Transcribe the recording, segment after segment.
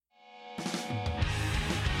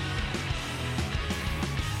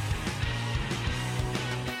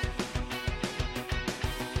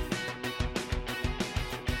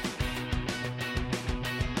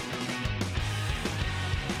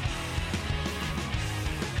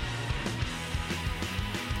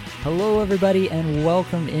Hello, everybody, and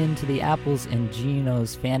welcome into the Apples and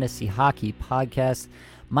Geno's Fantasy Hockey Podcast.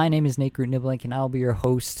 My name is Nate Groot-Niblink, and I'll be your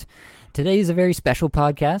host. Today is a very special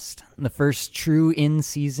podcast, the first true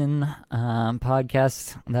in-season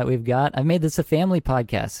podcast that we've got. I've made this a family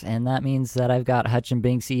podcast, and that means that I've got Hutch and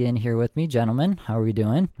Binksy in here with me. Gentlemen, how are we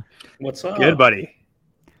doing? What's up? Good, buddy.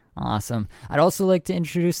 Awesome. I'd also like to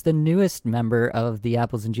introduce the newest member of the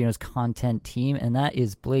Apples and Geno's content team, and that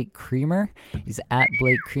is Blake Creamer. He's at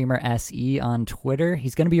Blake Creamer SE on Twitter.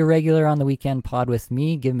 He's going to be a regular on the weekend pod with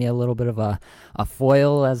me, give me a little bit of a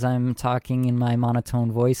foil as I'm talking in my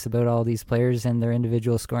monotone voice about all these players and their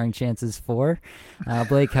individual scoring chances for.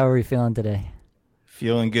 Blake, how are we feeling today?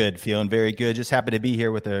 Feeling good, feeling very good. Just happy to be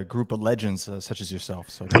here with a group of legends such as yourself.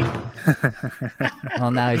 So, well,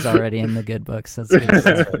 now he's already in the good books. That's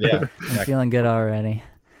good. Yeah, I'm feeling good already.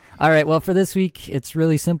 All right, well, for this week, it's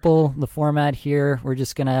really simple. The format here, we're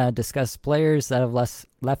just going to discuss players that have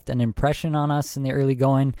left an impression on us in the early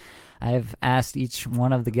going. I've asked each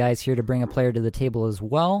one of the guys here to bring a player to the table as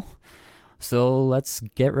well. So let's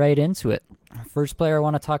get right into it. First player I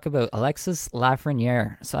want to talk about, Alexis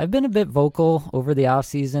Lafreniere. So I've been a bit vocal over the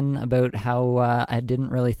offseason about how I didn't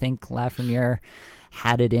really think Lafreniere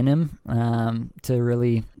had it in him to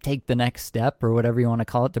really take the next step, or whatever you want to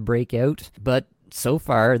call it, to break out. But so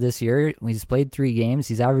far this year, he's played 3 games.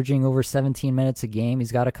 He's averaging over 17 minutes a game.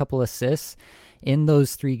 He's got a couple assists. In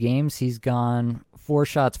those 3 games, he's gone 4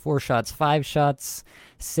 shots, 5 shots,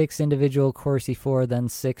 6 individual Corsi 4, then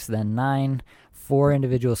 6, then 9, 4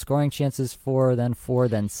 individual scoring chances, 4, then 4,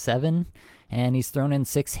 then 7, and he's thrown in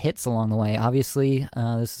 6 hits along the way. Obviously,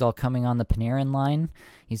 this is all coming on the Panarin line.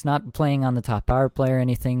 He's not playing on the top power play or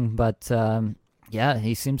anything, but yeah,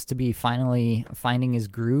 he seems to be finally finding his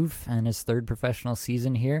groove in his 3rd professional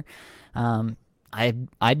season here.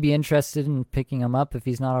 I'd be interested in picking him up if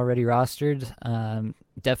he's not already rostered.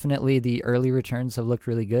 Definitely the early returns have looked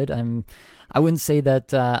really good. I wouldn't say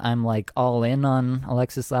that I'm like all in on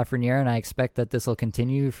Alexis Lafreniere, and I expect that this will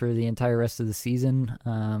continue for the entire rest of the season.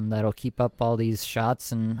 That'll keep up all these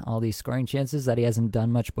shots and all these scoring chances that he hasn't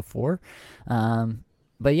done much before.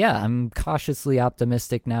 But yeah, I'm cautiously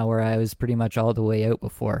optimistic now, where I was pretty much all the way out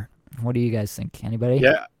before. What do you guys think? Anybody?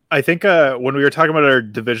 Yeah, I think when we were talking about our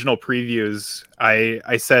divisional previews,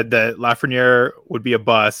 I said that Lafreniere would be a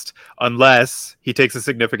bust unless he takes a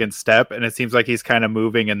significant step, and it seems like he's kind of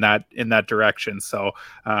moving in that direction. So,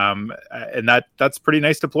 and that's pretty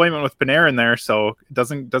nice deployment with Panarin there. So it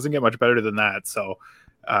doesn't get much better than that. So,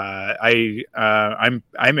 I'm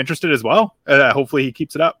interested as well. Hopefully he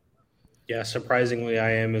keeps it up. Yeah, surprisingly,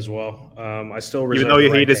 I am as well. I still reserve even though you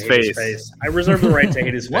the right hate his to face. I reserve the right to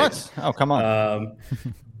hate his what? face. Oh, come on.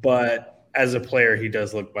 But as a player, he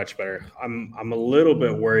does look much better. I'm a little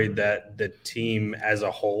bit worried that the team as a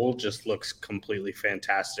whole just looks completely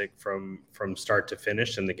fantastic from start to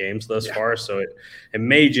finish in the games thus far. So it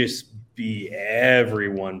may just be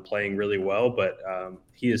everyone playing really well, but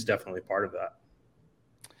he is definitely part of that.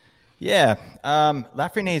 Yeah,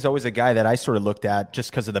 Lafreniere is always a guy that I sort of looked at just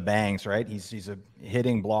because of the bangs, right? He's a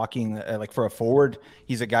hitting, blocking, like for a forward.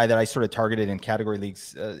 He's a guy that I sort of targeted in category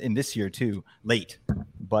leagues in this year too, late.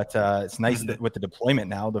 But it's nice that with the deployment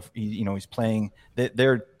now, he's playing.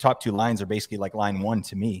 Their top 2 lines are basically like line 1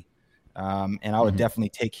 to me, and I would definitely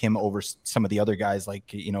take him over some of the other guys like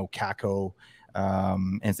Kakko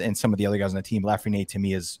and some of the other guys on the team. Lafreniere to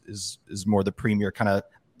me is more the premier kind of,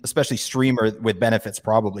 especially streamer with benefits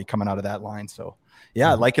probably coming out of that line. So yeah,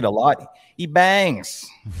 I like it a lot. He bangs.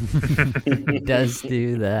 He does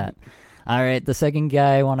do that. All right, the second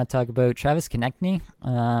guy I want to talk about, Travis Konecny.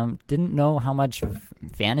 Didn't know how much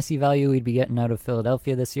fantasy value we'd be getting out of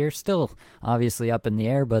Philadelphia this year. Still obviously up in the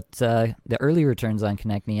air, but the early returns on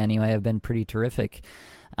Konecny anyway have been pretty terrific.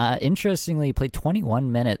 Interestingly, he played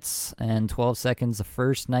 21 minutes and 12 seconds the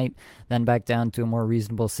first night, then back down to a more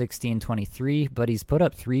reasonable 16-23, but he's put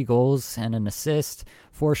up 3 goals and an assist,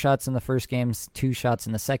 4 shots in the first game, 2 shots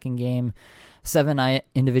in the second game, 7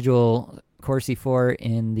 individual Corsi 4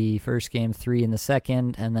 in the first game, 3 in the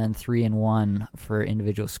second, and then 3 and 1 for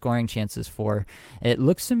individual scoring chances 4. It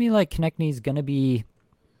looks to me like Konecny's going to be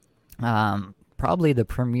probably the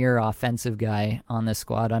premier offensive guy on this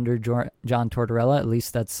squad under John Tortorella. At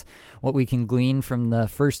least that's what we can glean from the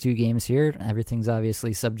first 2 games here. Everything's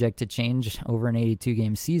obviously subject to change over an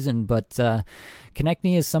 82-game season, but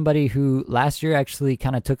Konecny is somebody who last year actually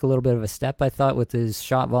kind of took a little bit of a step, I thought, with his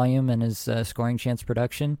shot volume and his scoring chance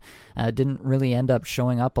production. Didn't really end up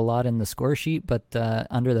showing up a lot in the score sheet, but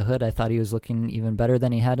under the hood, I thought he was looking even better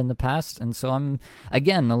than he had in the past. And so I'm,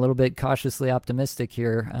 again, a little bit cautiously optimistic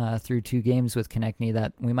here through 2 games with Konecny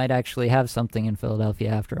that we might actually have something in Philadelphia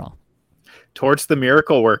after all. Torch the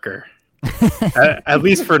miracle worker. At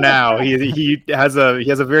least for now, he has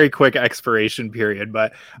a very quick expiration period.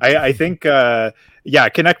 But I think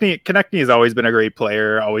Konechny has always been a great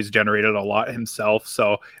player, always generated a lot himself.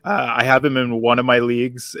 So I have him in one of my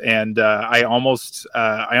leagues, and I almost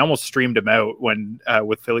streamed him out when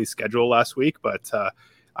with Philly's schedule last week, but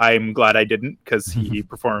I'm glad I didn't because he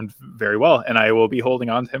performed very well, and I will be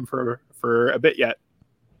holding on to him for a bit yet.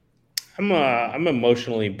 I'm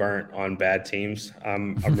emotionally burnt on bad teams.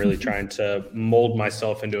 I'm really trying to mold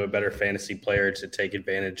myself into a better fantasy player to take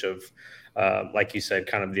advantage of, like you said,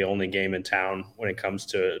 kind of the only game in town when it comes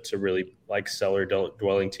to really like cellar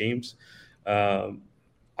dwelling teams.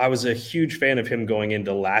 I was a huge fan of him going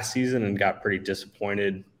into last season and got pretty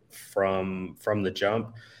disappointed from the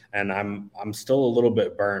jump. And I'm still a little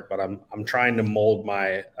bit burnt, but I'm trying to mold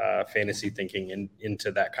my fantasy thinking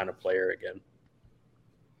into that kind of player again.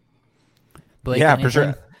 Blake, yeah, anything? for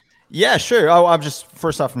sure. Yeah, sure. Oh, I'm just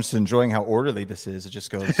first off, I'm just enjoying how orderly this is. It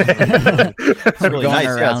just goes. It's really Going nice.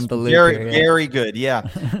 around Yeah, the loop very, here, yeah. very good. Yeah.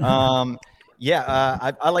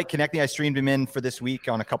 I like Konechny. I streamed him in for this week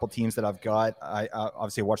on a couple teams that I've got. I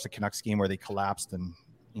obviously watched the Canucks game where they collapsed, and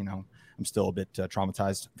I'm still a bit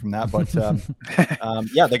traumatized from that. But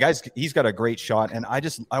the guy's he's got a great shot, and I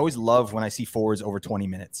always love when I see forwards over 20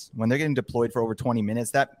 minutes when they're getting deployed for over 20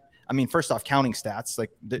 minutes. First off, counting stats,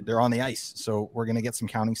 like they're on the ice. So we're going to get some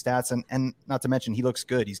counting stats. And not to mention, he looks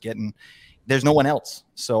good. There's no one else.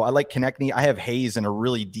 So I like Konechny. I have Hayes in a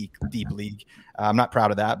really deep league. I'm not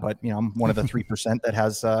proud of that, but I'm one of the 3% that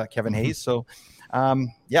has Kevin Hayes. So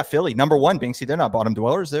Philly, number one, Binksy. They're not bottom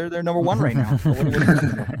dwellers. They're number one right now. So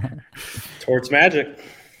Torch magic.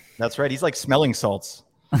 That's right. He's like smelling salts.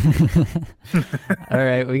 All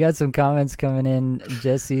right, we got some comments coming in.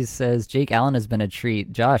 Jesse says Jake Allen has been a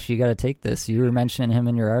treat. Josh, you got to take this. You were mentioning him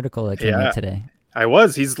in your article that came out today. I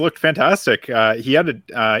was. He's looked fantastic. He had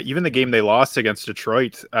even the game they lost against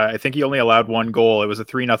Detroit. I think he only allowed one goal. It was a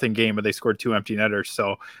 3-0 game, but they scored 2 empty netters.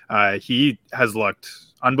 So he has looked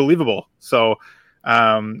unbelievable. So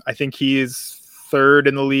I think he's third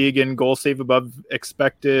in the league in goal save above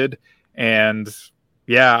expected, and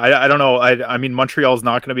yeah, I don't know. I mean, Montreal's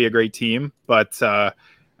not going to be a great team, but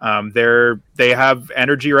they have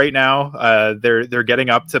energy right now. They're getting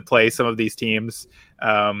up to play some of these teams,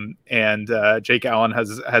 and Jake Allen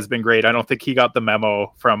has been great. I don't think he got the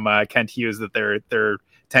memo from Kent Hughes that they're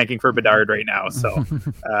tanking for Bedard right now. So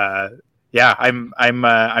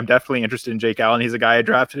I'm definitely interested in Jake Allen. He's a guy I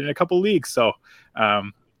drafted in a couple leagues. So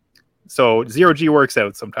zero G works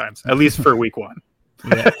out sometimes, at least for week one.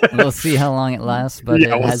 Yeah, we'll see how long it lasts, but it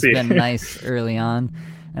has see. been nice early on.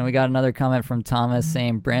 And we got another comment from Thomas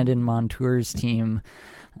saying Brandon Montour's team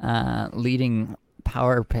leading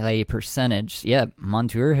power play percentage. Yeah,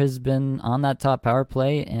 Montour has been on that top power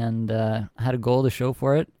play and had a goal to show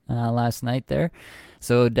for it last night there.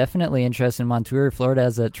 So definitely interested in Montour. Florida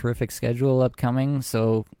has a terrific schedule upcoming,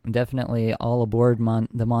 so definitely all aboard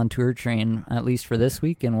the Montour train, at least for this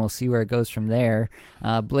week, and we'll see where it goes from there.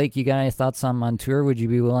 Blake, you got any thoughts on Montour? Would you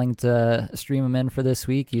be willing to stream him in for this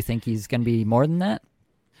week? You think he's going to be more than that?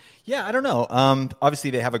 Yeah, I don't know. Obviously,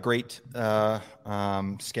 they have a great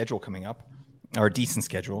schedule coming up, or a decent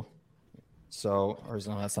schedule. So, or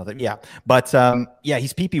no, that's not that. Yeah, but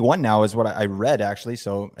he's PP1 now, is what I read actually.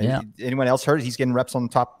 So, anyone else heard he's getting reps on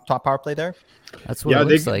top power play there? That's what it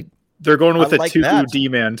looks like. They're going with I a 2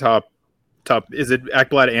 D-man top. Is it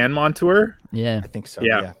Ekblad and Montour? Yeah, I think so.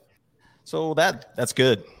 Yeah. So that's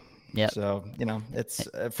good. Yeah. So it's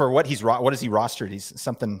for what he's what is he rostered? He's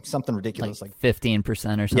something ridiculous, like 15%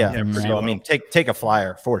 or something. Yeah. So I mean, take a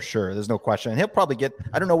flyer for sure. There's no question. And he'll probably get.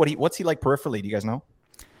 I don't know what's he like peripherally. Do you guys know?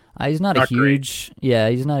 He's not a huge,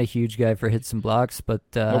 he's not a huge guy for hits and blocks, but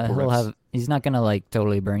he's not gonna like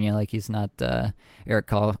totally burn you. Like he's not Erik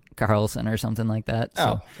Karlsson or something like that.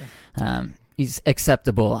 So, he's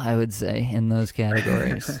acceptable, I would say, in those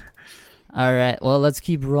categories. All right, well, let's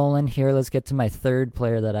keep rolling here. Let's get to my third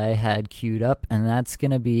player that I had queued up, and that's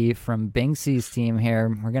gonna be from Binksy's team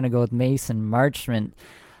here. We're gonna go with Mason Marchment.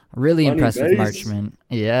 Really impressed with Marchment.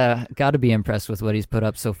 Yeah, got to be impressed with what he's put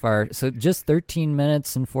up so far. So just 13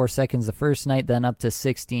 minutes and 4 seconds the first night, then up to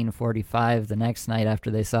 16:45 the next night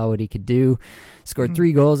after they saw what he could do. Scored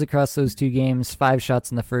 3 goals across those 2 games, 5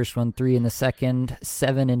 shots in the first one, 3 in the second,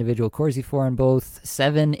 7 individual Corsi for in both,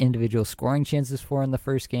 7 individual scoring chances for in the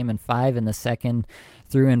first game, and 5 in the second.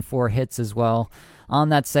 Threw in 4 hits as well on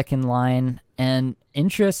that second line. And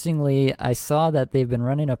Interestingly, I saw that they've been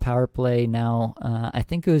running a power play now. I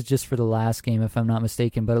think it was just for the last game, if I'm not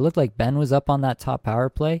mistaken, but it looked like Ben was up on that top power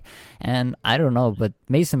play. And I don't know, but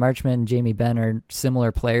Mason Marchment and Jamie Benn are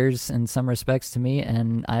similar players in some respects to me.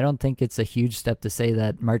 And I don't think it's a huge step to say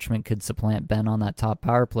that Marchment could supplant Ben on that top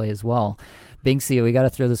power play as well. Binksy, we got to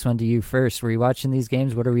throw this one to you first. Were you watching these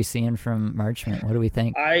games? What are we seeing from Marchment? What do we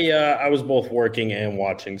think? I was both working and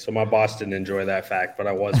watching, so my boss didn't enjoy that fact, but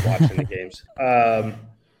I was watching the games.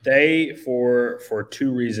 They, for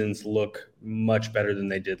two reasons, look much better than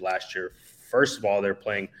they did last year. First of all, they're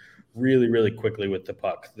playing really, really quickly with the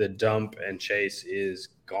puck. The dump and chase is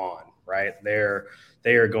gone, right?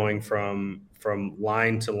 They are going from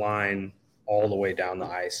line to line all the way down the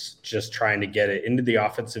ice, just trying to get it into the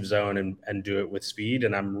offensive zone and do it with speed.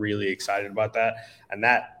 And I'm really excited about that. And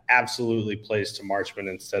that absolutely plays to Marchment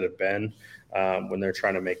instead of Ben when they're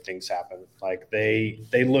trying to make things happen. Like they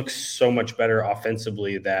look so much better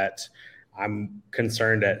offensively that I'm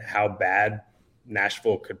concerned at how bad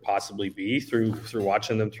Nashville could possibly be through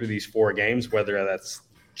watching them through these 4 games, whether that's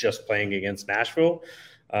just playing against Nashville.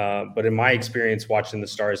 But in my experience watching the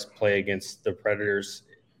Stars play against the Predators,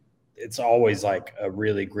 it's always like a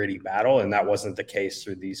really gritty battle, and that wasn't the case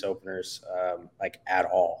through these openers like at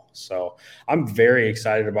all. So I'm very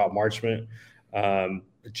excited about Marchment,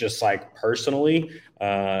 just like personally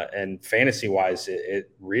and fantasy wise, it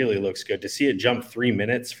really looks good to see it jump 3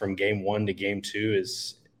 minutes from game 1 to game 2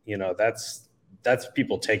 is, that's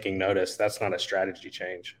people taking notice. That's not a strategy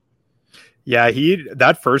change. Yeah,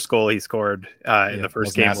 that first goal he scored in the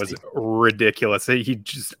first game was ridiculous. He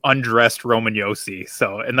just undressed Roman Josi.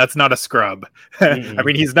 So, and that's not a scrub. Mm-hmm. I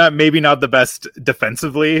mean, he's maybe not the best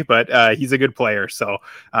defensively, but he's a good player. So,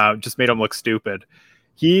 just made him look stupid.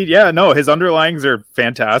 His underlyings are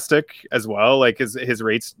fantastic as well. Like his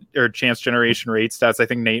rates or chance generation rate stats. I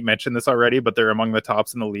think Nate mentioned this already, but they're among the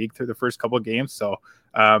tops in the league through the first couple of games. So,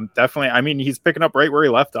 definitely, I mean, he's picking up right where he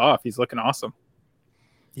left off. He's looking awesome.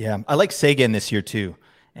 Yeah, I like Seguin this year too,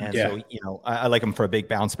 and so I like him for a big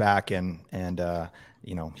bounce back, and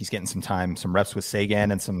he's getting some reps with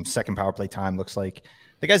Seguin and some second power play time. Looks like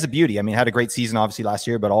the guy's a beauty. I mean, had a great season obviously last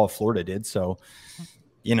year, but all of Florida did. So,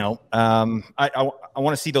 I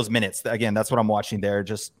want to see those minutes again. That's what I'm watching there.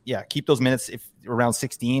 Just keep those minutes if around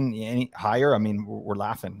 16, any higher. I mean, we're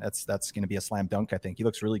laughing. That's going to be a slam dunk. I think he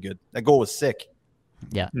looks really good. That goal was sick.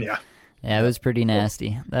 Yeah, it was pretty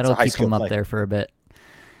nasty. That'll keep him up there for a bit.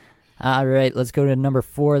 All right, let's go to number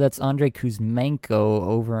 4. That's Andrei Kuzmenko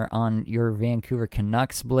over on your Vancouver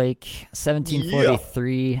Canucks, Blake.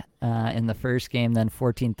 17:43 in the first game, then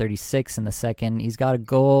 14:36 in the second. He's got a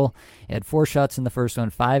goal. He had 4 shots in the first one,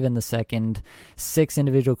 5 in the second, 6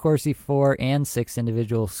 individual Corsi for, and 6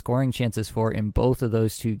 individual scoring chances for in both of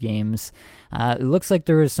those 2 games. It looks like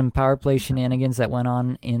there was some power play shenanigans that went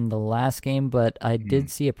on in the last game, but I did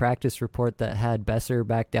see a practice report that had Besser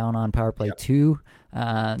back down on power play 2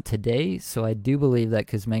 today, so I do believe that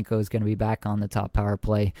Kuzmenko is going to be back on the top power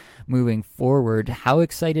play moving forward. How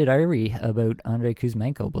excited are we about Andrei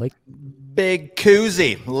Kuzmenko, Blake? Big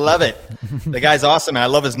Kuzi, love it. The guy's awesome, and I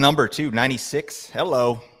love his number too, 96.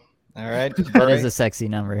 Hello. All right, that is a sexy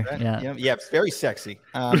number. Yeah, it's very sexy.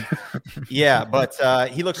 But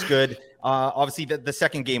he looks good. Obviously, the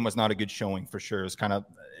second game was not a good showing for sure. It was kind of,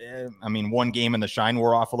 one game and the shine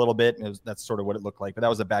wore off a little bit. That's sort of what it looked like. But that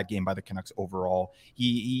was a bad game by the Canucks overall.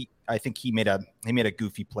 I think he made a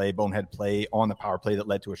goofy play, bonehead play on the power play that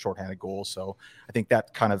led to a shorthanded goal. So I think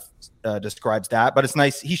that kind of describes that. But it's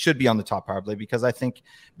nice. He should be on the top power play because I think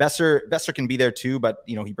Besser can be there too. But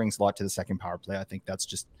he brings a lot to the second power play. I think that's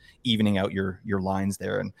just evening out your lines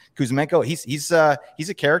there. And Kuzmenko, he's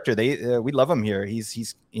a character. We love him here. He's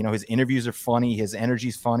his interviews are funny. His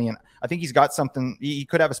energy's funny, and I think he's got something. He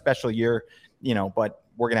could have a special year, but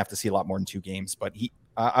we're gonna have to see a lot more in 2 games. But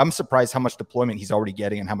I'm surprised how much deployment he's already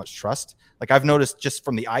getting and how much trust. Like I've noticed just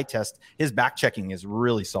from the eye test, his back checking is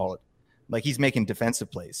really solid. Like he's making defensive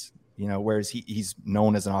plays, whereas he's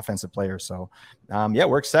known as an offensive player. So,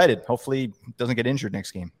 we're excited. Hopefully he doesn't get injured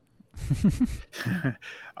next game.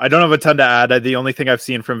 I don't have a ton to add. The only thing I've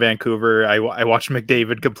seen from Vancouver, I watched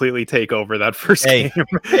McDavid completely take over that first game.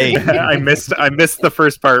 I missed the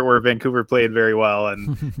first part where Vancouver played very well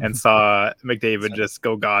and saw McDavid just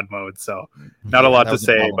go God mode. So not a lot to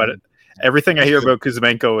say, but everything I hear about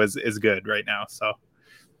Kuzmenko is good right now. So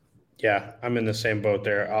yeah, I'm in the same boat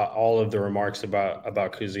there. All of the remarks about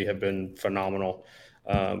Kuzi have been phenomenal.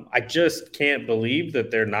 I just can't believe that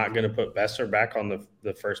they're not going to put Besser back on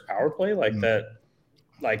the first power play like that.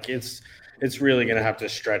 Like it's really going to have to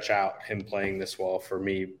stretch out him playing this well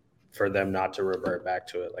for them not to revert back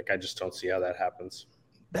to it. Like I just don't see how that happens.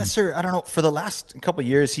 Besser, I don't know. For the last couple of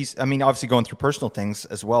years, obviously going through personal things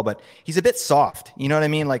as well, but he's a bit soft. You know what I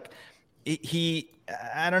mean? Like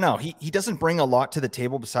I don't know. He doesn't bring a lot to the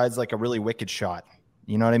table besides like a really wicked shot.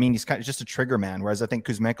 You know what I mean? He's kind of just a trigger man, whereas I think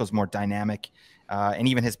Kuzmenko's more dynamic, and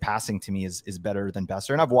even his passing to me is better than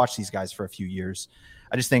Besser. And I've watched these guys for a few years.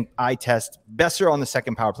 I just think eye test Besser on the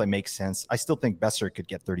second power play makes sense. I still think Besser could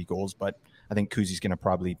get 30 goals, but I think Kuzi's going to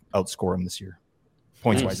probably outscore him this year,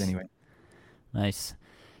 points wise anyway. Nice.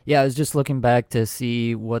 Yeah, I was just looking back to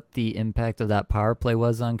see what the impact of that power play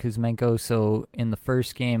was on Kuzmenko. So in the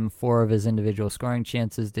first game, 4 of his individual scoring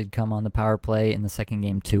chances did come on the power play. In the second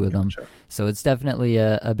game, 2 of them. Sure. So it's definitely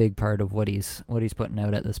a big part of what he's putting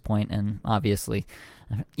out at this point. And obviously,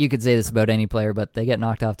 you could say this about any player, but they get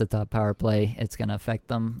knocked off the top power play, it's going to affect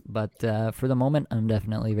them. But for the moment, I'm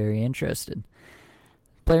definitely very interested.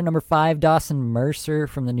 Player number 5, Dawson Mercer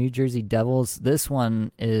from the New Jersey Devils. This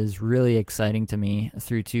one is really exciting to me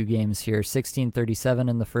through 2 games here. 16:37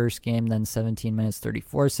 in the first game, then 17 minutes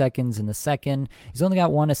 34 seconds in the second. He's only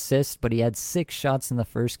got 1 assist, but he had 6 shots in the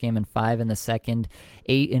first game and 5 in the second.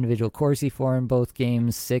 8 individual Corsi for in both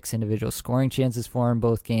games, 6 individual scoring chances for in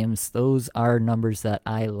both games. Those are numbers that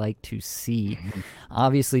I like to see.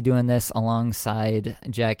 Obviously doing this alongside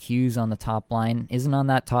Jack Hughes on the top line. Isn't on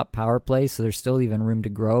that top power play, so there's still even room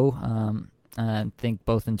to grow. I think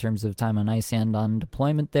both in terms of time on ice and on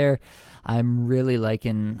deployment there. I'm really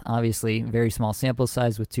liking, obviously, very small sample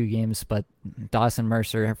size with 2 games, but Dawson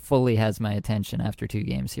Mercer fully has my attention after 2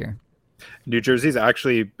 games here. New Jersey's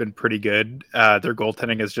actually been pretty good. Their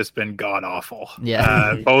goaltending has just been god awful.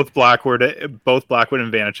 Yeah. Both Blackwood and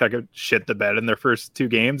Vanacek have shit the bed in their first 2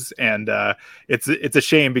 games, and it's a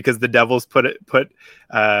shame because the Devils put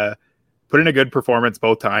in a good performance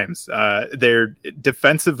both times. They're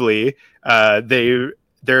defensively, I believe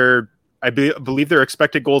their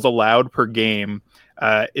expected goals allowed per game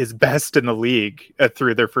is best in the league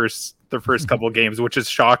through their first couple of games, which is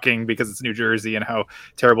shocking because it's New Jersey and how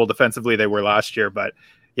terrible defensively they were last year. But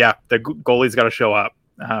yeah, the goalie's got to show up.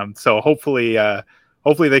 So hopefully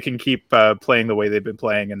they can keep playing the way they've been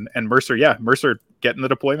playing. And Mercer getting the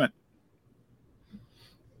deployment.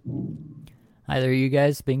 Either of you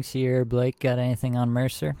guys, Binksy or Blake, got anything on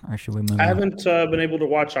Mercer, or should we move on? I haven't been able to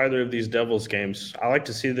watch either of these Devils games. I like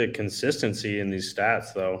to see the consistency in these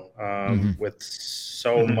stats, though, with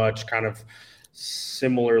so much kind of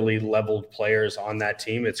similarly leveled players on that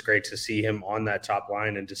team. It's great to see him on that top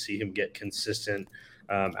line and to see him get consistent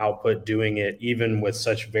output doing it, even with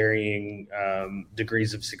such varying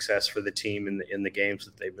degrees of success for the team in the games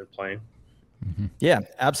that they've been playing. Yeah,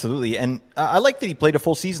 absolutely. And I like that he played a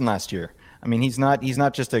full season last year. I mean, he's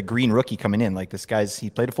not just a green rookie coming in. Like he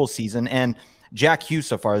played a full season, and Jack Hughes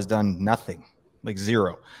so far has done nothing, like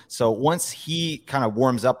 0. So once he kind of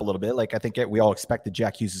warms up a little bit, like I think we all expected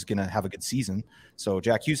Jack Hughes is going to have a good season. So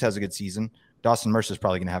Jack Hughes has a good season. Dawson Mercer is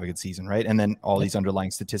probably going to have a good season, right? And then all these underlying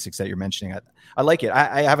statistics that you're mentioning, I like it.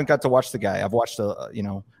 I haven't got to watch the guy. I've watched I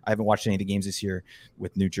haven't watched any of the games this year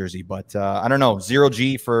with New Jersey, but I don't know.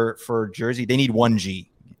 0G for Jersey. They need 1G.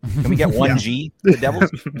 Can we get 1G? The Devils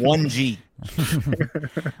 1G.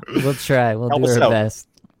 We'll try. We'll do our best.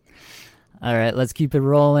 All right, let's keep it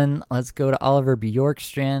rolling. Let's go to Oliver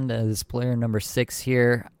Bjorkstrand as player number 6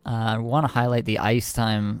 here. I want to highlight the ice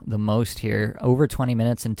time the most here. Over 20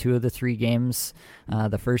 minutes in 2 of the 3 games,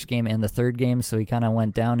 the first game and the third game, so he kind of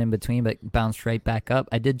went down in between but bounced right back up.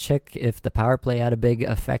 I did check if the power play had a big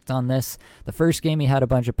effect on this. The first game he had a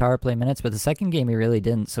bunch of power play minutes, but the second game he really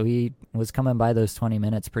didn't, so he was coming by those 20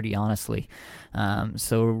 minutes pretty honestly.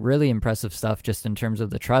 So really impressive stuff just in terms of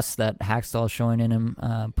the trust that Hackstall's showing in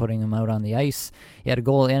him, putting him out on the ice. He had a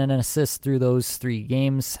goal and an assist through those 3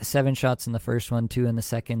 games, 7 shots in the first one, 2 in the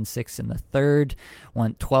second, 6 in the third,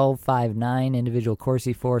 went 12-5-9 individual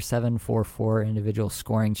Corsi for, 7-4-4 individual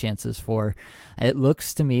scoring chances for. It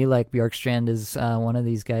looks to me like Bjorkstrand is one of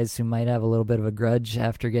these guys who might have a little bit of a grudge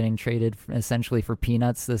after getting traded essentially for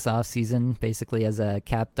peanuts this offseason, basically as a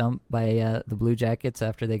cap dump by the Blue Jackets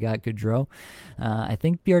after they got Gaudreau. I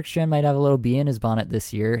think Bjorkstrand might have a little bee in his bonnet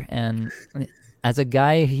this year, and as a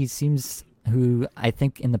guy who I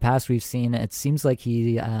think in the past we've seen, it seems like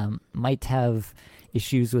he might have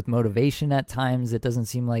issues with motivation at times. It doesn't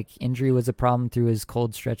seem like injury was a problem through his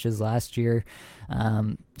cold stretches last year.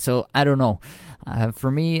 So I don't know. For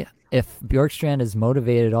me, if Bjorkstrand is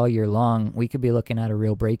motivated all year long, we could be looking at a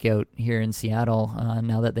real breakout here in Seattle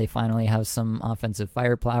now that they finally have some offensive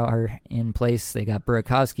firepower in place. They got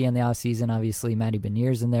Burakovsky in the offseason, obviously Matty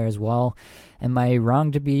Beniers in there as well. Am I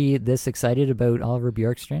wrong to be this excited about Oliver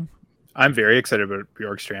Bjorkstrand? I'm very excited about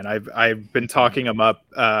Bjorkstrand. I've been talking him up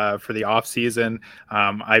for the off season.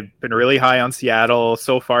 I've been really high on Seattle.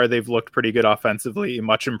 So far, they've looked pretty good offensively,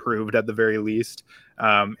 much improved at the very least.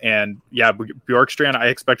 And yeah, Bjorkstrand, I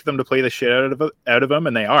expected them to play the shit out of him,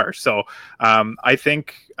 and they are. So I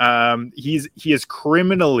think he is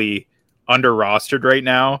criminally under rostered right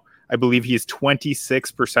now. I believe he's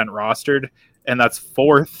 26% rostered, and that's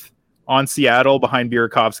fourth on Seattle behind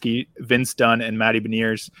Burakovsky, Vince Dunn, and Matty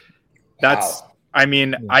Beniers. That's, wow. I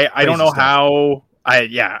mean, I don't know how, I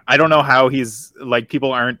don't know how he's like,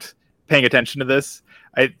 people aren't paying attention to this.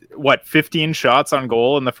 15 shots on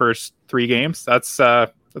goal in the first 3 games. That's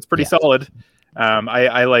pretty solid.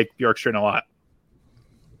 I like Bjorkstrand a lot.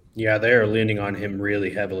 Yeah, they are leaning on him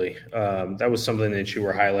really heavily. That was something that you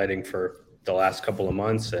were highlighting for the last couple of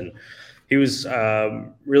months, and he was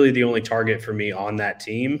really the only target for me on that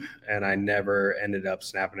team, and I never ended up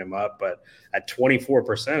snapping him up. But at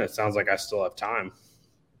 24%, it sounds like I still have time.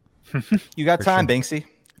 You got time, sure. Banksy.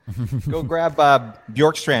 Go grab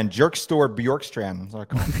Bjorkstrand, Jerkstore Bjorkstrand.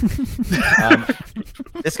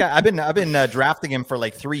 This guy, I've been drafting him for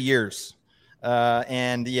like 3 years,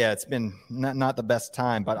 and yeah, it's been not the best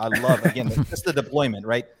time. But I love, again, just the deployment,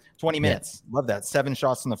 right? 20 minutes, love that. 7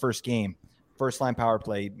 shots in the first game. First line power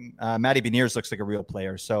play. Matty Beniers looks like a real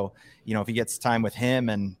player. So, if he gets time with him,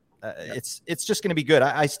 and it's just going to be good.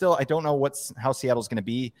 I don't know how Seattle's going to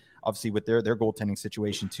be. Obviously, with their goaltending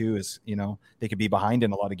situation too, is they could be behind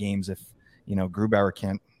in a lot of games if Grubauer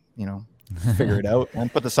can't figure it out.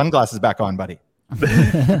 And put the sunglasses back on, buddy.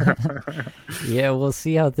 Yeah, we'll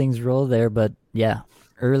see how things roll there. But yeah,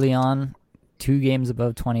 early on, 2 games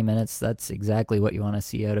above 20 minutes, that's exactly what you want to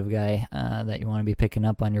see out of a guy that you want to be picking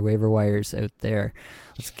up on your waiver wires out there.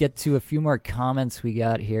 Let's get to a few more comments we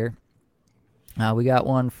got here. We got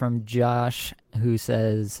one from Josh who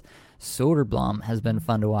says, Soderblom has been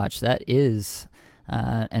fun to watch. That is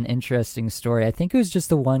an interesting story. I think it was just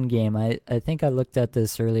the one game. I think I looked at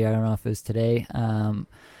this earlier. I don't know if it was today.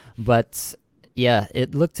 But yeah,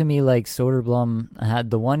 it looked to me like Soderblom had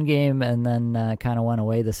the one game and then kind of went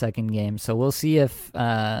away the second game. So we'll see if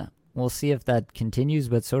that continues.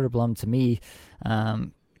 But Soderblom, to me,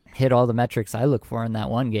 hit all the metrics I look for in that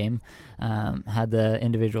one game. Had the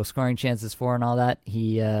individual scoring chances for and all that.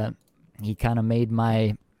 He kind of made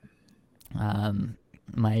my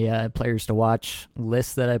players to watch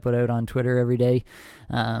list that I put out on Twitter every day.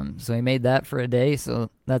 So he made that for a day. So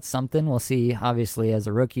that's something. We'll see. Obviously, as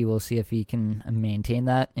a rookie, we'll see if he can maintain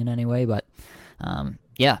that in any way. But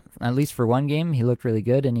yeah, at least for one game, he looked really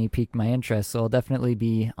good and he piqued my interest. So I'll definitely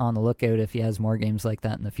be on the lookout if he has more games like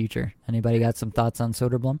that in the future. Anybody got some thoughts on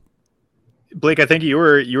Soderblom? Blake, I think you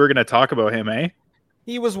were going to talk about him, eh?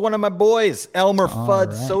 He was one of my boys, Elmer Fudd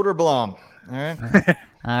right. Soderblom. All right.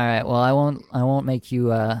 All right. Well, I won't make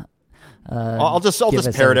you. I'll just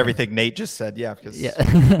parrot everything Nate just said. Yeah, because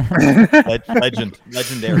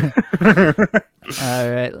legendary.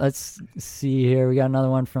 All right. Let's see here. We got another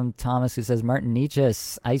one from Thomas who says Martin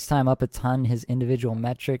Necas ice time up a ton. His individual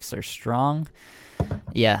metrics are strong.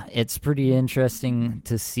 Yeah, it's pretty interesting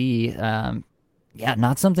to see. Yeah,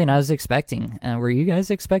 not something I was expecting. Were you guys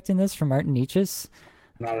expecting this from Martin Necas?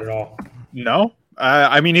 Not at all. No.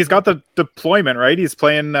 I mean, he's got the deployment, right? He's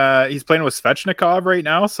playing with Svechnikov right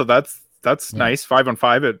now, so that's nice.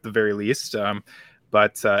 5-on-5 at the very least.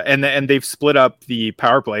 But they've split up the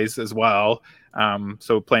power plays as well.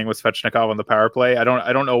 So playing with Svechnikov on the power play, I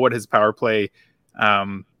don't know what his power play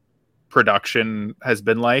production has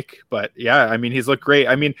been like, but yeah, I mean, he's looked great.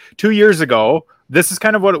 I mean, 2 years ago, this is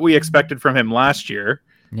kind of what we expected from him last year.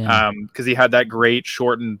 Yeah. Because he had that great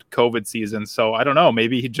shortened COVID season. So I don't know,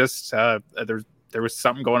 maybe he just there was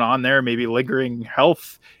something going on there, maybe lingering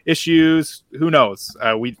health issues. Who knows?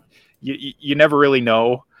 You never really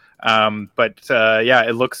know. But yeah,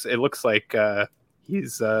 it looks like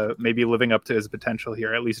he's maybe living up to his potential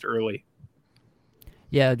here, at least early.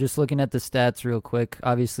 Yeah, just looking at the stats real quick.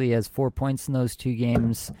 Obviously, he has 4 points in those 2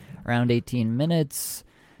 games, around 18 minutes,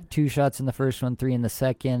 2 shots in the first one, 3 in the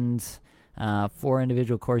second. 4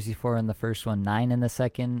 individual Corsi 4 in the first one, 9 in the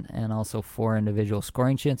second, and also 4 individual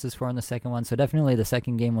scoring chances 4 in the second one. So definitely the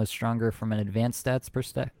second game was stronger from an advanced stats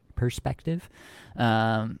perspective.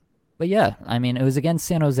 But yeah, I mean, it was against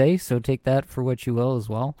San Jose, so take that for what you will as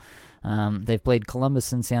well. They've played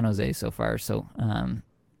Columbus and San Jose so far, so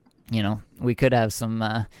we could have some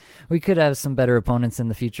better opponents in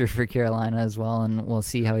the future for Carolina as well, and we'll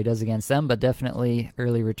see how he does against them. But definitely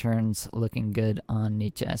early returns looking good on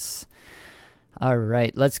Necas. All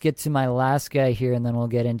right, let's get to my last guy here, and then we'll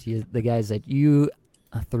get into the guys that you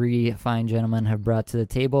three fine gentlemen have brought to the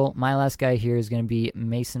table. My last guy here is going to be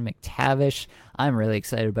Mason McTavish. I'm really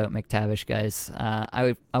excited about McTavish, guys.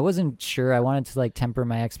 I wasn't sure. I wanted to temper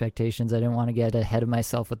my expectations. I didn't want to get ahead of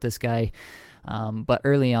myself with this guy. But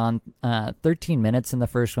early on, 13 minutes in the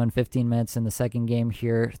first one, 15 minutes in the second game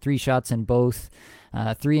here, 3 shots in both,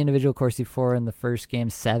 3 individual Corsi for in the first game,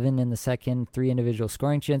 7 in the second, 3 individual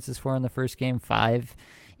scoring chances for in the first game, 5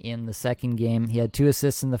 in the second game. He had 2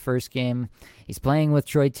 assists in the first game. He's playing with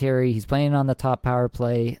Troy Terry. He's playing on the top power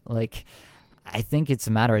play. I think it's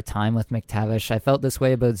a matter of time with McTavish. I felt this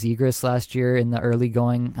way about Zegras last year in the early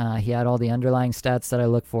going. He had all the underlying stats that I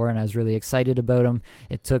look for, and I was really excited about him.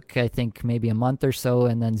 It took, I think, maybe a month or so,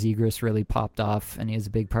 and then Zegras really popped off, and he was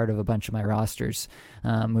a big part of a bunch of my rosters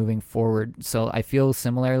moving forward. So I feel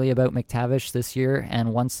similarly about McTavish this year,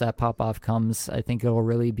 and once that pop-off comes, I think it'll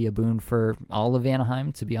really be a boon for all of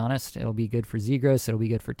Anaheim, to be honest. It'll be good for Zegras. It'll be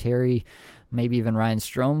good for Terry. Maybe even Ryan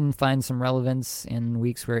Strome finds some relevance in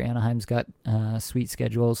weeks where Anaheim's got sweet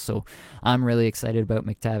schedules. So I'm really excited about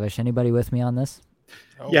McTavish. Anybody with me on this?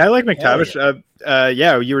 Yeah, I like McTavish.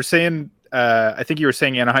 Yeah, you were saying, I think you were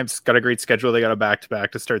saying Anaheim's got a great schedule. They got a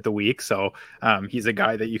back-to-back to start the week. So he's a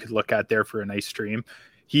guy that you could look at there for a nice stream.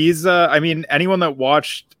 He's, anyone that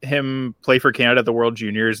watched him play for Canada at the World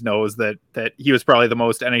Juniors knows that he was probably the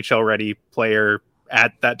most NHL-ready player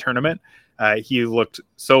at that tournament. He looked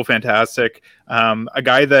so fantastic. A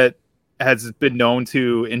guy that has been known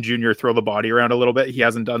to in junior throw the body around a little bit. He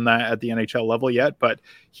hasn't done that at the NHL level yet, but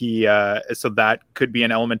so that could be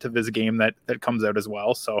an element of his game that comes out as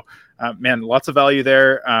well. So, man, lots of value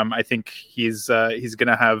there. I think he's going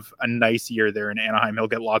to have a nice year there in Anaheim. He'll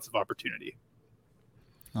get lots of opportunity.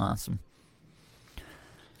 Awesome.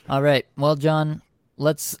 All right. Well, John,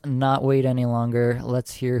 let's not wait any longer.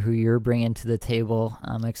 Let's hear who you're bringing to the table.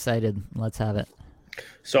 I'm excited. Let's have it.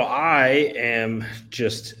 So I am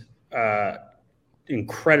just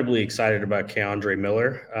incredibly excited about K'Andre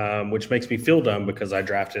Miller, which makes me feel dumb because I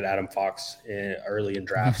drafted Adam Fox early in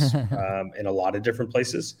drafts in a lot of different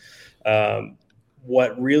places.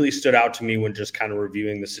 What really stood out to me when just kind of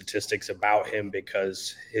reviewing the statistics about him,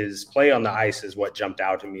 because his play on the ice is what jumped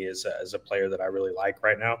out to me as a player that I really like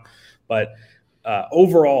right now. But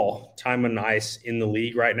overall, time on ice in the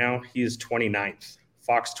league right now, he is 29th.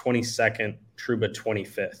 Fox 22nd, Trouba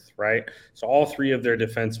 25th, right? So all three of their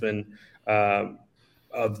defensemen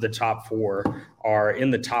of the top 4 are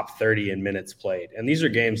in the top 30 in minutes played. And these are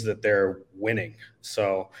games that they're winning.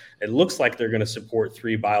 So it looks like they're going to support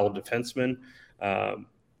 3 viable defensemen.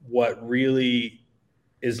 What really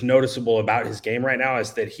is noticeable about his game right now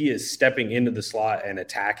is that he is stepping into the slot and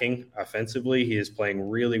attacking offensively. He is playing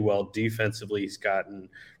really well defensively. He's gotten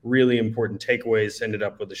really important takeaways, ended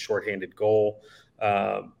up with a shorthanded goal.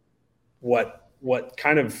 What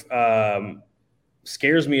kind of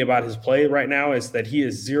scares me about his play right now is that he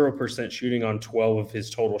is 0% shooting on 12 of his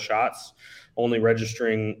total shots, only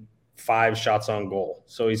registering 5 shots on goal.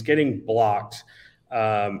 So he's getting blocked,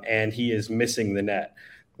 and he is missing the net.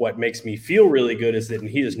 What makes me feel really good is that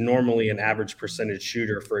he is normally an average percentage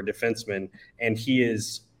shooter for a defenseman, and he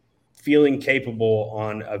is feeling capable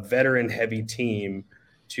on a veteran-heavy team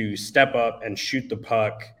to step up and shoot the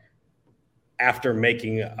puck after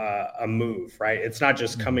making a move, right? It's not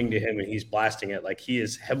just coming to him and he's blasting it. Like, he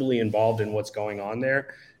is heavily involved in what's going on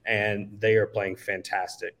there, and they are playing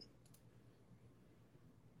fantastic.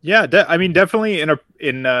 Yeah, definitely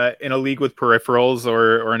in a league with peripherals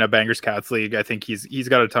or in a Bangers Cats league, I think he's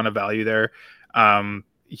got a ton of value there.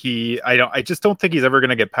 I just don't think he's ever going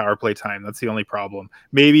to get power play time. That's the only problem.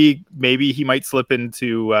 Maybe he might slip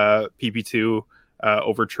into PP2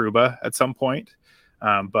 over Trouba at some point.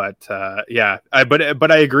 But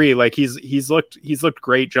I agree. Like, he's looked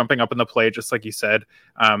great jumping up in the play, just like you said.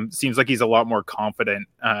 Seems like he's a lot more confident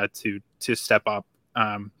to step up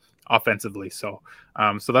offensively. So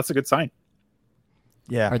that's a good sign.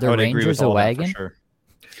 Yeah, are the Rangers a wagon? Sure.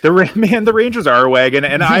 The Rangers are a wagon,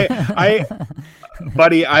 and I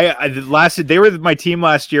buddy, they were my team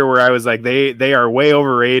last year where I was like, they are way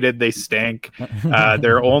overrated. They stink.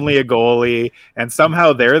 They're only a goalie, and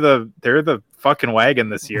somehow they're the fucking wagon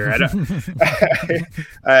this year.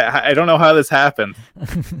 I don't know how this happened.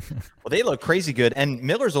 Well, they look crazy good, and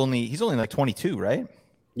he's only like 22, right?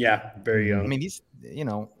 Yeah, very young. I mean, he's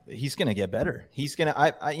going to get better. He's going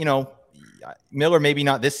to, Miller, maybe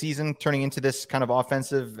not this season turning into this kind of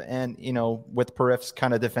offensive and, with Periff's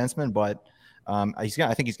kind of defenseman, but I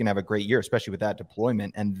think he's going to have a great year, especially with that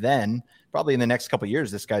deployment. And then probably in the next couple of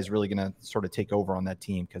years, this guy's really going to sort of take over on that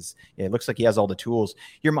team, because it looks like he has all the tools.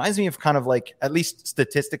 He reminds me of kind of like, at least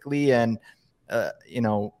statistically and,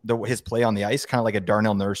 his play on the ice, kind of like a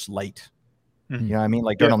Darnell Nurse light. You know what I mean?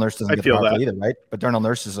 Like Yeah, Darnell Nurse doesn't I get the feel power that. play either, right? But Darnell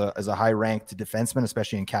Nurse is a high ranked defenseman,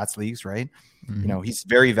 especially in Cats leagues, right? Mhm. You know, he's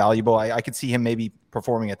very valuable. I could see him maybe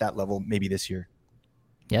performing at that level maybe this year.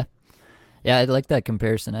 Yeah, I like that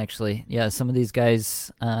comparison, actually. Yeah, some of these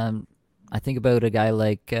guys, I think about a guy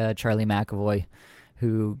like Charlie McAvoy,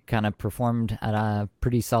 who kind of performed at a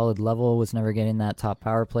pretty solid level, was never getting that top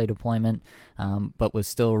power play deployment, but was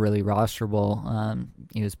still really rosterable.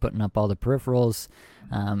 He was putting up all the peripherals,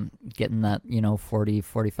 getting that, 40,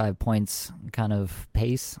 45 points kind of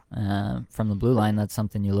pace from the blue line. That's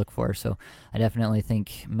something you look for. So I definitely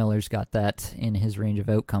think Miller's got that in his range of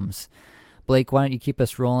outcomes. Blake, why don't you keep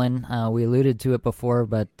us rolling? We alluded to it before,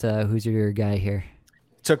 but who's your guy here?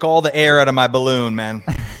 Took all the air out of my balloon, man.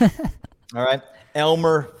 All right.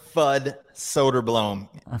 Elmer Fudd Soderblom.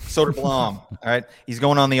 All right. He's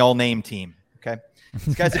going on the all-name team. Okay.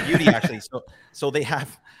 This guy's a beauty, actually. So they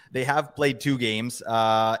have played 2 games,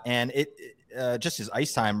 and it just his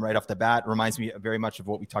ice time right off the bat reminds me very much of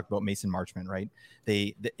what we talked about Mason Marchment, right?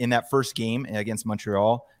 In that first game against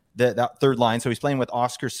Montreal, that third line. So he's playing with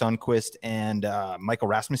Oscar Sundqvist and Michael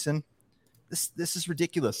Rasmussen. This is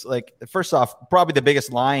ridiculous. Like, first off, probably the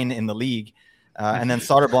biggest line in the league. And then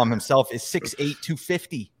Soderblom himself is 6'8",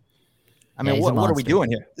 250. I mean, what are we doing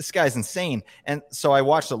here? This guy's insane. And so I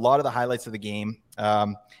watched a lot of the highlights of the game.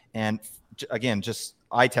 And again, just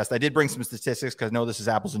eye test. I did bring some statistics because I know this is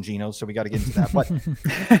apples and Genos, so we got to get into that.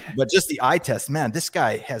 But just the eye test, man, this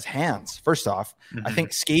guy has hands. First off, I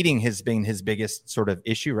think skating has been his biggest sort of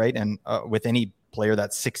issue, right? And with any player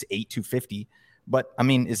that's 6'8", 250. But I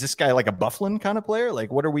mean, is this guy like a Bufflin kind of player?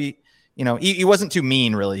 Like, what are we? You know, he wasn't too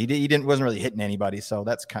mean, really. He wasn't really hitting anybody, so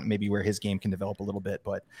that's kind of maybe where his game can develop a little bit.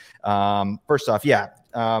 But first off, yeah.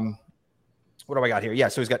 What do I got here? Yeah,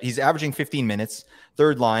 so he's averaging 15 minutes,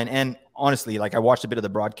 third line, and honestly, like I watched a bit of the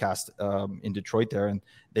broadcast in Detroit there, and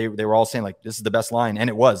they were all saying like this is the best line, and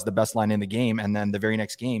it was the best line in the game. And then the very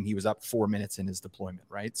next game, he was up 4 minutes in his deployment,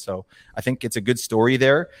 right? So I think it's a good story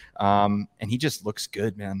there, and he just looks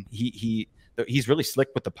good, man. He's really slick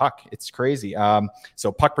with the puck. It's crazy.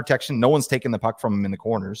 So puck protection, no one's taking the puck from him in the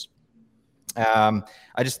corners. I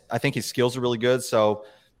think his skills are really good. So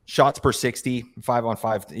shots per 60,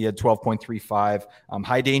 5-on-5, he had 12.35.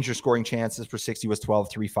 High danger scoring chances per 60 was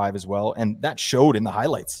 12.35 as well. And that showed in the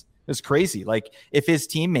highlights. It was crazy. Like, if his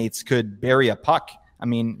teammates could bury a puck, I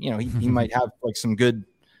mean, you know, he might have like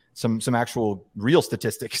some actual real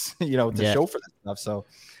statistics, you know, to show for that stuff. So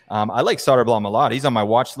I like Soderblom a lot. He's on my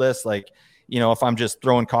watch list. Like, you know, if I'm just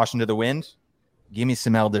throwing caution to the wind, give me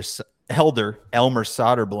some Elmer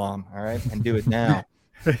Soderblom, all right, and do it now.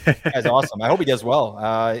 Guy's awesome. I hope he does well.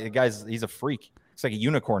 He's a freak. It's like a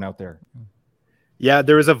unicorn out there. Yeah,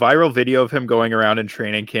 there was a viral video of him going around in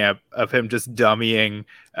training camp of him just dummying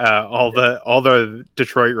all the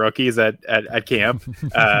Detroit rookies at camp,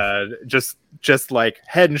 just like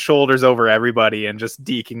head and shoulders over everybody and just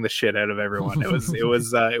deking the shit out of everyone. It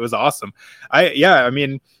was awesome. I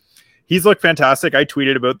mean, he's looked fantastic. I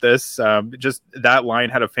tweeted about this. Just that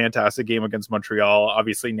line had a fantastic game against Montreal.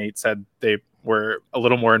 Obviously, Nate said they were a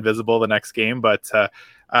little more invisible the next game, but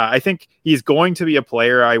I think he's going to be a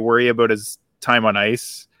player. I worry about his time on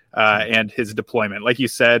ice and his deployment. Like you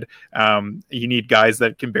said, you need guys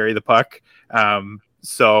that can bury the puck.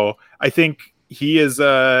 So I think he is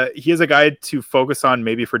a guy to focus on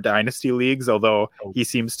maybe for dynasty leagues, although he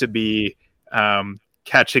seems to be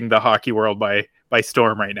catching the hockey world by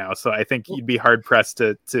storm right now. So I think you'd be hard pressed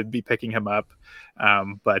to be picking him up.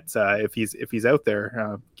 But if he's out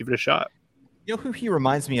there, give it a shot. You know who he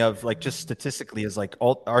reminds me of, like, just statistically, is like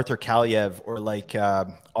Arthur Kaliev or like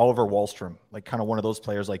Oliver Wahlstrom, like kind of one of those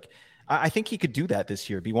players. Like, I think he could do that this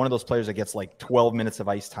year. Be one of those players that gets like 12 minutes of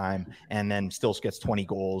ice time and then still gets 20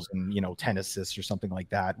 goals and, you know, 10 assists or something like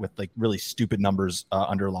that with like really stupid numbers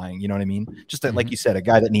underlying. You know what I mean? Just like you said, a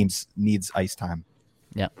guy that needs ice time.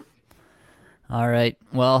 Yeah. All right.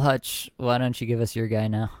 Well, Hutch, why don't you give us your guy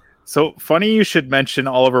now? So funny you should mention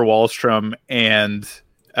Oliver Wahlstrom and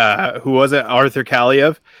who was it? Arthur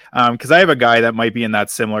Kaliev. Because I have a guy that might be in that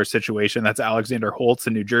similar situation. That's Alexander Holtz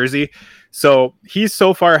in New Jersey. So he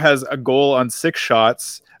so far has a goal on 6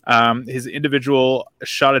 shots. His individual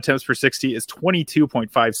shot attempts per 60 is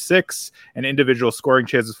 22.56, and individual scoring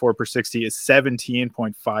chances for per 60 is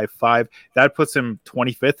 17.55. That puts him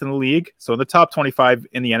 25th in the league. So in the top 25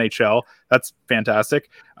 in the NHL. That's fantastic.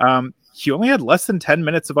 He only had less than 10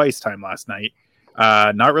 minutes of ice time last night.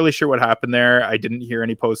 Not really sure what happened there. I didn't hear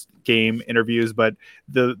any post-game interviews, but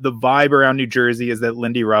the vibe around New Jersey is that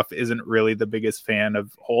Lindy Ruff isn't really the biggest fan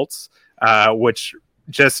of Holtz, which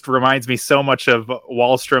just reminds me so much of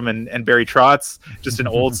Wahlstrom and Barry Trotz, just an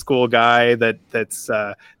old school guy that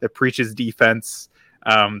preaches defense,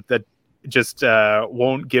 that just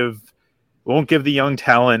won't give the young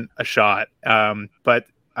talent a shot. But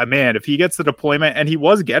man, if he gets the deployment, and he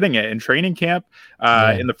was getting it in training camp,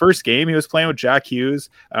 in the first game, he was playing with Jack Hughes,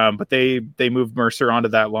 but they moved Mercer onto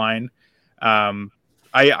that line. I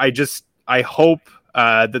hope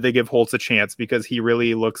that they give Holtz a chance, because he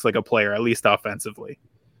really looks like a player, at least offensively.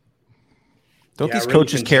 Don't these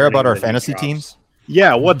coaches care about our fantasy teams?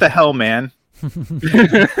 Yeah, what the hell, man? I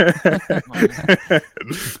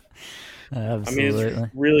mean,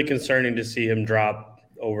 it's really concerning to see him drop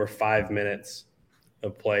over 5 minutes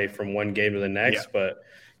of play from one game to the next. But,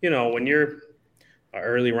 when you're an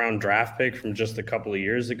early round draft pick from just a couple of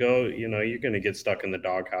years ago, you're going to get stuck in the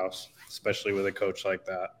doghouse, especially with a coach like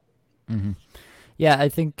that. Mm-hmm. Yeah, I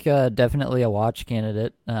think definitely a watch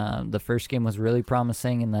candidate. The first game was really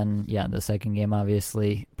promising, and then, the second game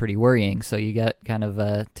obviously pretty worrying. So you got kind of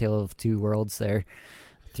a tale of two worlds there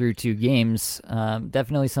through 2 games.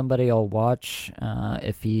 Definitely somebody I'll watch.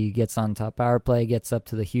 If he gets on top power play, gets up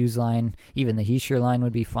to the Hughes line, even the Heischer line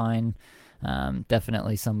would be fine.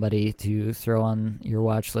 Definitely somebody to throw on your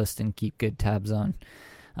watch list and keep good tabs on.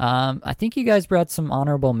 I think you guys brought some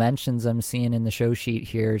honorable mentions I'm seeing in the show sheet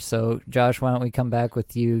here. So, Josh, why don't we come back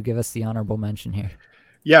with you? Give us the honorable mention here.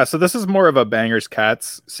 Yeah, so this is more of a Bangers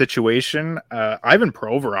Cats situation. Ivan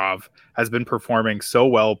Provorov has been performing so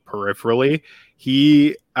well peripherally.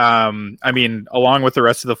 He, along with the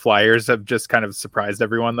rest of the Flyers, have just kind of surprised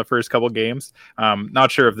everyone the first couple games. Not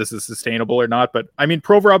sure if this is sustainable or not, but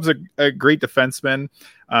Provorov's a great defenseman.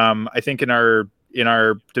 I think in our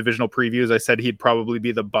divisional previews, I said he'd probably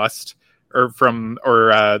be the bust or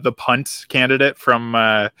the punt candidate from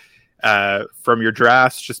your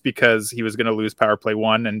drafts, just because he was going to lose power play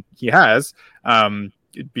 1, and he has,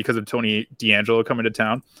 because of Tony DeAngelo coming to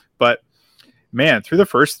town. But man, through the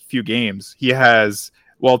first few games, he has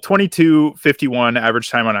 22-51 average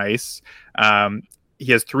time on ice.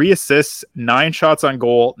 He has 3 assists, 9 shots on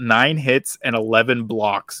goal, 9 hits, and 11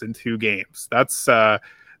 blocks in 2 games.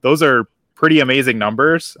 Those are pretty amazing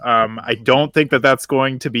numbers. I don't think that that's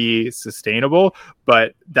going to be sustainable,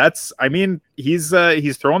 but he's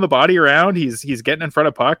throwing the body around. He's getting in front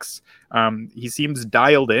of pucks. He seems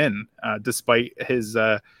dialed in, despite his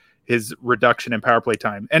reduction in power play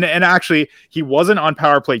time. And actually, he wasn't on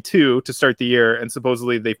power play 2 to start the year, and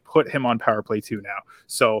supposedly they've put him on power play 2 now.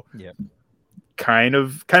 So kind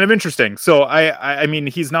of interesting. So I mean,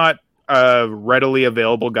 he's not a readily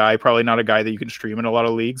available guy, probably not a guy that you can stream in a lot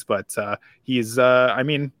of leagues, but he's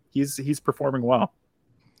performing well.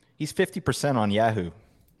 He's 50% on Yahoo.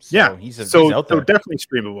 So he's out there. So definitely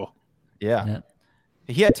streamable. Yeah.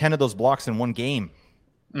 He had 10 of those blocks in one game.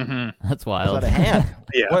 Mm-hmm. That's wild. Out of hand.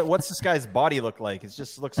 Yeah. What's this guy's body look like? It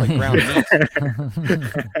just looks like ground meat.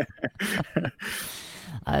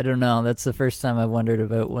 I don't know. That's the first time I've wondered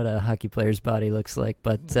about what a hockey player's body looks like.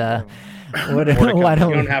 But why don't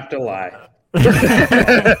you don't have to lie.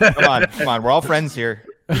 Come on. We're all friends here.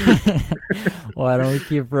 Why don't we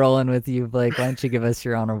keep rolling with you, Blake? Why don't you give us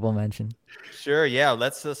your honorable mention? Sure. Yeah.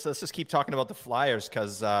 Let's just keep talking about the Flyers,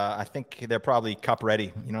 because I think they're probably cup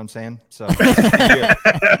ready. You know what I'm saying? So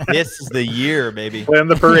this is the year, baby. Win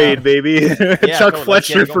the parade, baby. Chuck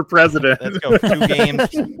Fletcher for president. Let's go. 2 games.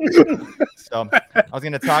 So I was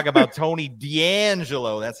going to talk about Tony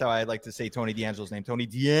DeAngelo. That's how I like to say Tony DeAngelo's name, Tony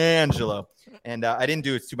DeAngelo. And I didn't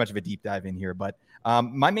do too much of a deep dive in here, but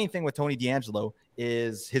my main thing with Tony DeAngelo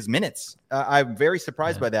is his minutes. I'm very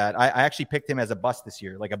surprised by that. I actually picked him as a bust this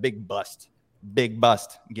year, like a big bust,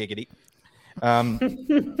 giggity.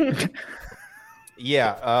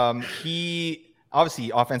 He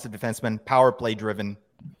obviously offensive defenseman, power play driven.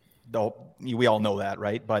 Though we all know that,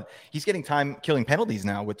 right? But he's getting time killing penalties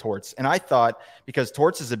now with Torts. And I thought, because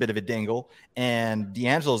Torts is a bit of a dingle and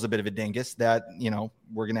DeAngelo is a bit of a dingus, that,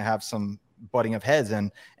 we're going to have some butting of heads, and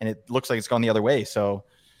it looks like it's gone the other way. So,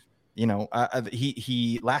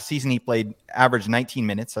 he last season he played average 19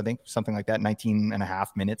 minutes, I think, something like that, 19 and a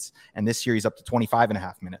half minutes. And this year he's up to 25 and a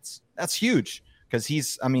half minutes. That's huge, because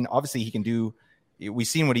obviously we've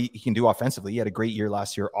seen what he can do offensively. He had a great year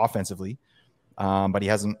last year offensively. But he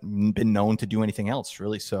hasn't been known to do anything else,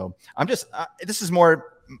 really. So I'm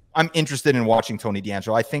interested in watching Tony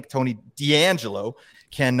DeAngelo. I think Tony DeAngelo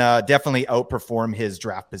can definitely outperform his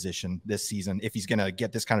draft position this season if he's going to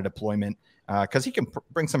get this kind of deployment, because he can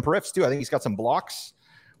bring some periffs too. I think he's got some blocks.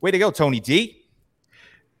 Way to go, Tony D.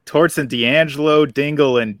 Torts and DeAngelo,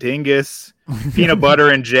 Dingle and Dingus, peanut butter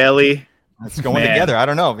and jelly. It's going together. I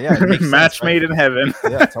don't know. Yeah, it makes match sense, made right? in heaven.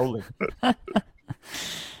 Yeah, totally.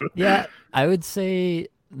 Yeah, I would say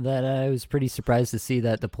that I was pretty surprised to see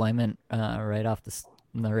that deployment right off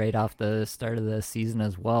the start of the season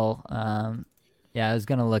as well. Yeah, I was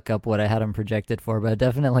gonna look up what I had him projected for, but it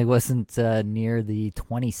definitely wasn't near the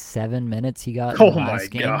 27 minutes he got in Oh the my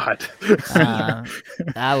last game. god.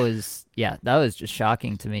 That was just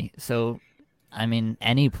shocking to me. So, I mean,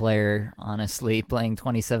 any player, honestly, playing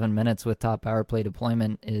 27 minutes with top power play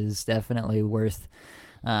deployment is definitely worth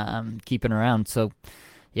keeping around. So,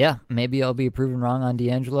 yeah, maybe I'll be proven wrong on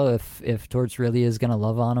D'Angelo. If Torts really is going to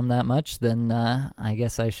love on him that much, then I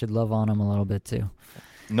guess I should love on him a little bit too.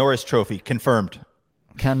 Norris Trophy, confirmed.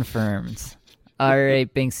 Confirmed. All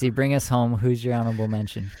right, Binksy, bring us home. Who's your honorable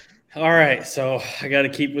mention? All right, so I got to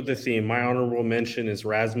keep with the theme. My honorable mention is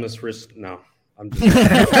Rasmus No, I'm just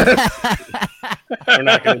we're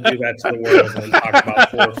not going to do that to the world and talk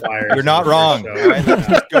about 4 Flyers. You're not wrong. All right, let's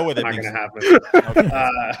just go with it. Not going to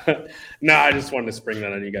happen. No, I just wanted to spring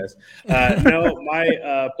that on you guys. No,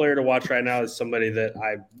 my player to watch right now is somebody that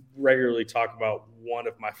I regularly talk about, one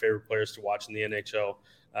of my favorite players to watch in the NHL.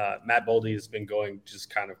 Matt Boldy has been going just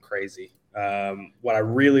kind of crazy. What I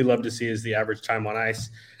really love to see is the average time on ice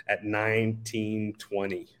at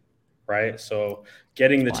 19:20, right? So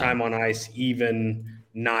getting the time on ice, even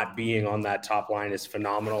not being on that top line, is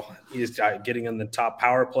phenomenal. He's getting on the top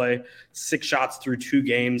power play, 6 shots through 2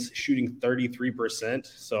 games, shooting 33%.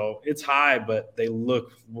 So it's high, but they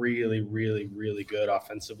look really, really, really good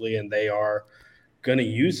offensively, and they are going to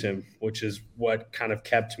use him, which is what kind of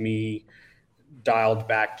kept me dialed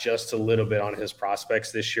back just a little bit on his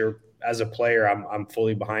prospects this year. As a player, I'm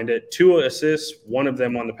fully behind it. 2 assists, one of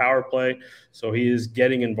them on the power play. So he is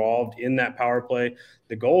getting involved in that power play.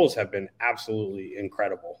 The goals have been absolutely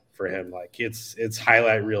incredible for him. Like it's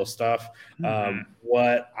highlight reel stuff.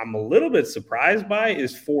 What I'm a little bit surprised by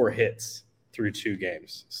is 4 hits through 2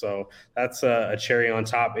 games. So that's a cherry on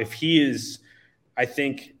top. If he is, I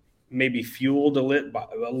think, maybe fueled a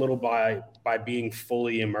little by being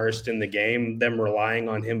fully immersed in the game, them relying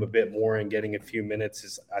on him a bit more and getting a few minutes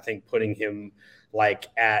is, I think, putting him like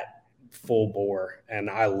at full bore, and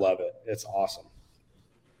I love it. It's awesome.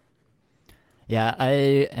 Yeah, I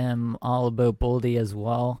am all about Boldy as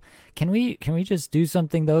well. Can we just do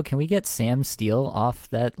something though? Can we get Sam Steele off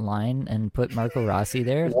that line and put Marco Rossi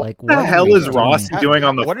there? What the hell is Rossi doing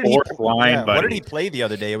on the 4th line? What did he play the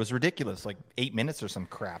other day? It was ridiculous, like 8 minutes or some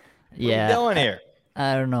crap. What are we doing here?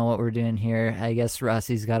 I don't know what we're doing here. I guess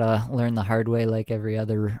Rossi's got to learn the hard way like every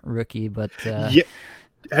other rookie. But yeah.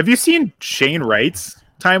 Have you seen Shane Wright's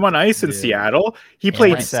time on ice in Seattle? He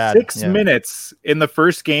played 6 minutes in the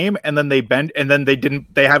first game, and then they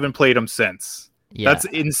haven't played him since. Yeah. That's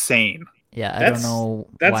insane. Yeah, I don't know.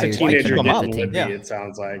 That's a teenager getting Libby, it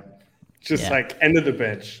sounds like. Just like end of the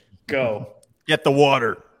bench. Go. Get the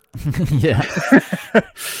water. Yeah.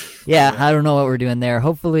 Yeah, I don't know what we're doing there.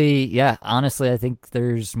 Hopefully, honestly, I think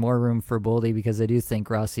there's more room for Boldy because I do think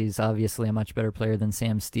Rossi's obviously a much better player than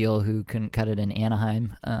Sam Steele, who couldn't cut it in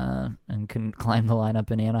Anaheim and couldn't climb the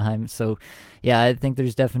lineup in Anaheim. So, yeah, I think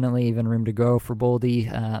there's definitely even room to grow for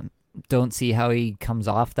Boldy. Don't see how he comes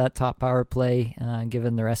off that top power play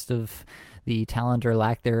given the rest of the talent or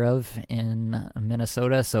lack thereof in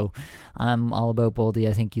Minnesota. So I'm all about Boldy.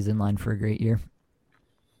 I think he's in line for a great year.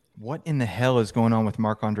 What in the hell is going on with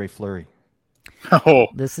Marc-Andre Fleury? Oh,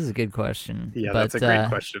 this is a good question. Yeah, that's a great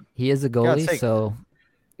question. He is a goalie, so.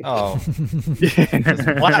 Oh,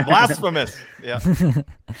 blasphemous! Yeah.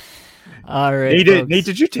 All right, Nate,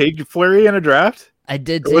 did you take Fleury in a draft? I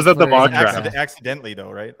did. Or was that the mock draft? Accidentally,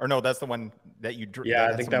 though, right? Or no, that's the one that you.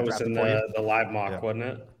 Yeah, I think that was in the live mock, wasn't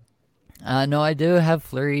it? No, I do have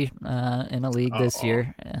Fleury in a league this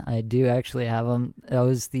year. I do actually have him. That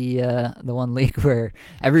was the one league where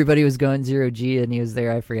everybody was going 0G and he was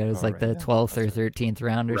there. I forget. It was the 12th or 13th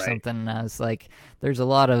round or something. And I was like, there's a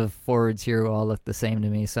lot of forwards here who all look the same to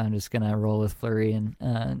me, so I'm just going to roll with Fleury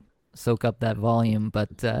and soak up that volume.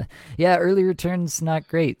 But early returns not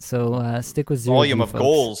great, so stick with 0G, volume of folks.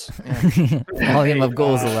 Goals. Volume of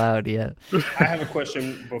goals allowed. Yeah. I have a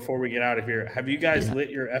question before we get out of here. Have you guys lit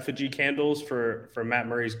your effigy candles for Matt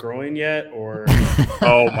Murray's groin yet? Or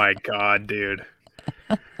oh my god, dude.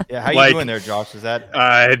 Yeah, how you doing there, Josh? Is that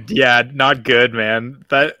not good, man.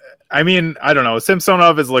 I don't know.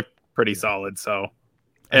 Samsonov has looked pretty solid, so.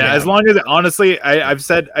 As long as, honestly, I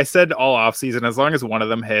said all offseason, as long as one of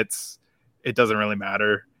them hits, it doesn't really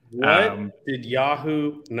matter. What did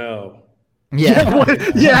Yahoo know? Yeah.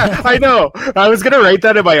 Yeah, I know. I was going to write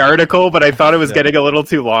that in my article, but I thought it was getting a little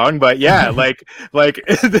too long. But yeah, like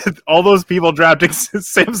all those people drafting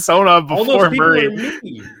Samsonov before Murray.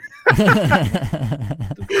 You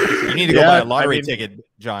need to go buy a lottery ticket,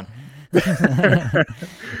 John.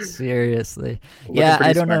 Seriously. Looking Yeah, pretty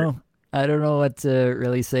I don't smart. know. I don't know what to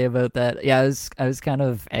really say about that. Yeah, I was kind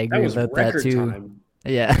of That angry was about that record too. time.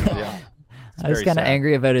 Yeah. Yeah. It's I was very kind of sad.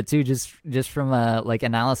 angry about it too, just from a like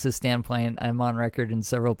analysis standpoint. I'm on record in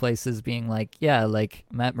several places being like, yeah, like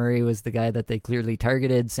Matt Murray was the guy that they clearly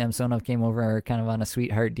targeted. Samsonov came over kind of on a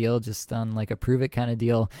sweetheart deal, just on like a prove it kind of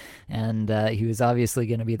deal, and he was obviously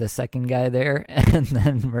going to be the second guy there. And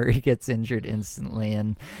then Murray gets injured instantly,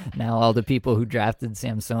 and now all the people who drafted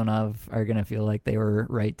Samsonov are going to feel like they were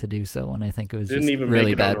right to do so. When I think it was Didn't just even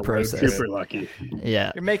really make it on a bad road process. trip. Super lucky.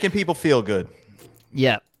 Yeah. You're making people feel good.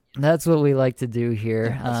 Yeah, that's what we like to do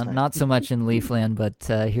here. That's nice. Not so much in Leafland,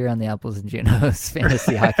 but here on the Apples and Junos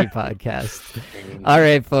Fantasy Hockey Podcast. All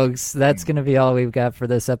right, folks, that's going to be all we've got for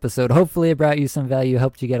this episode. Hopefully it brought you some value,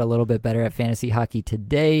 helped you get a little bit better at fantasy hockey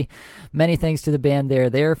today. Many thanks to the band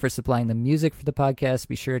there for supplying the music for the podcast.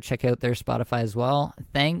 Be sure to check out their Spotify as well.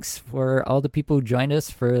 Thanks for all the people who joined us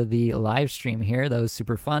for the live stream here. That was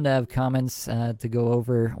super fun to have comments to go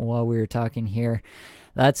over while we were talking here.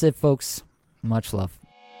 That's it, folks. Much love.